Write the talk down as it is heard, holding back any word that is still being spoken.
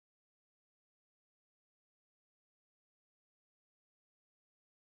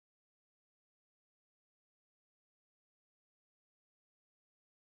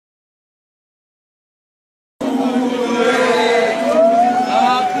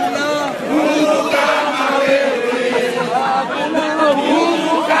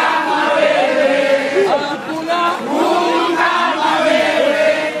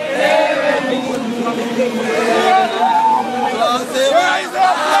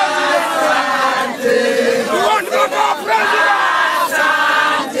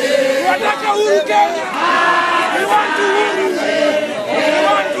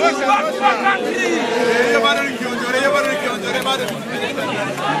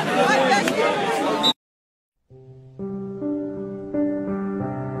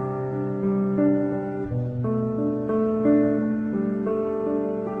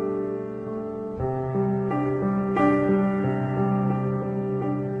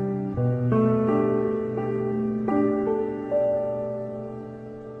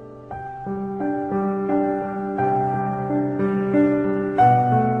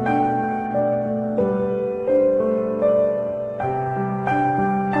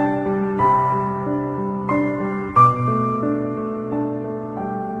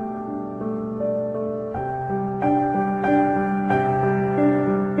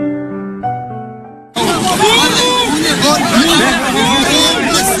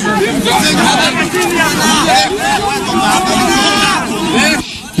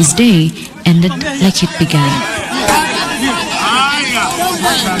His day ended like it began.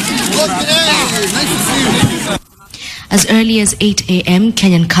 As early as 8 a.m.,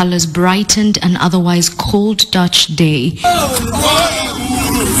 Kenyan colors brightened an otherwise cold Dutch day.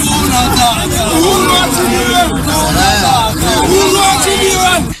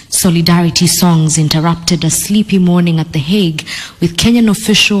 Solidarity songs interrupted a sleepy morning at The Hague, with Kenyan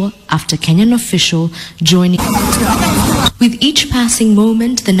official after Kenyan official joining. With each passing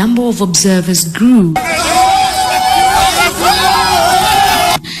moment, the number of observers grew.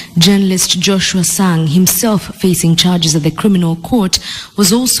 Journalist Joshua Sang, himself facing charges at the criminal court,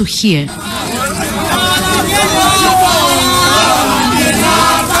 was also here.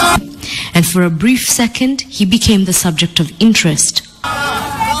 And for a brief second, he became the subject of interest.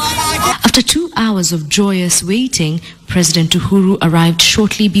 After 2 hours of joyous waiting, President Uhuru arrived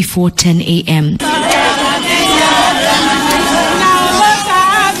shortly before 10 a.m.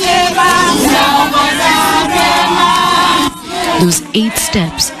 Those 8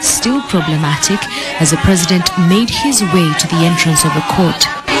 steps still problematic as the president made his way to the entrance of the court.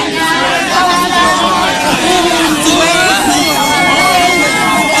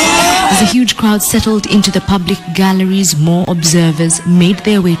 As a huge crowd settled into the public galleries, more observers made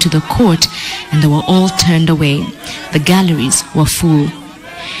their way to the court, and they were all turned away. The galleries were full.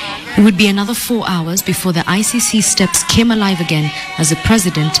 It would be another 4 hours before the ICC steps came alive again as the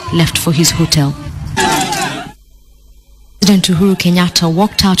president left for his hotel. President Uhuru Kenyatta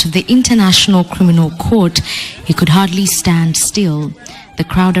walked out of the International Criminal Court. He could hardly stand still. The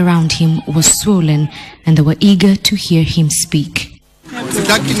crowd around him was swollen, and they were eager to hear him speak.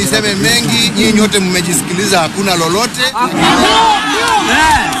 Sitaki niseme mengi, nyinyi nyote mmejisikiliza, hakuna lolote.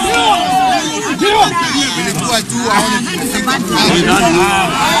 Nilikuwa tu aone tumefika.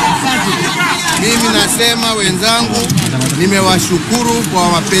 Mimi nasema wenzangu, nimewashukuru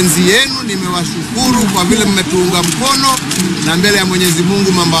kwa mapenzi yenu, nimewashukuru kwa vile mmetuunga mkono, na mbele ya Mwenyezi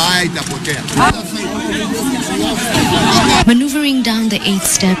Mungu mambo haya itapotea. Maneuvering down the 8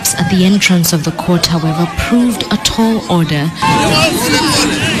 steps at the entrance of the court, however, proved a tall order.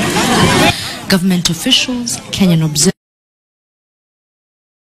 Government officials, Kenyan observers,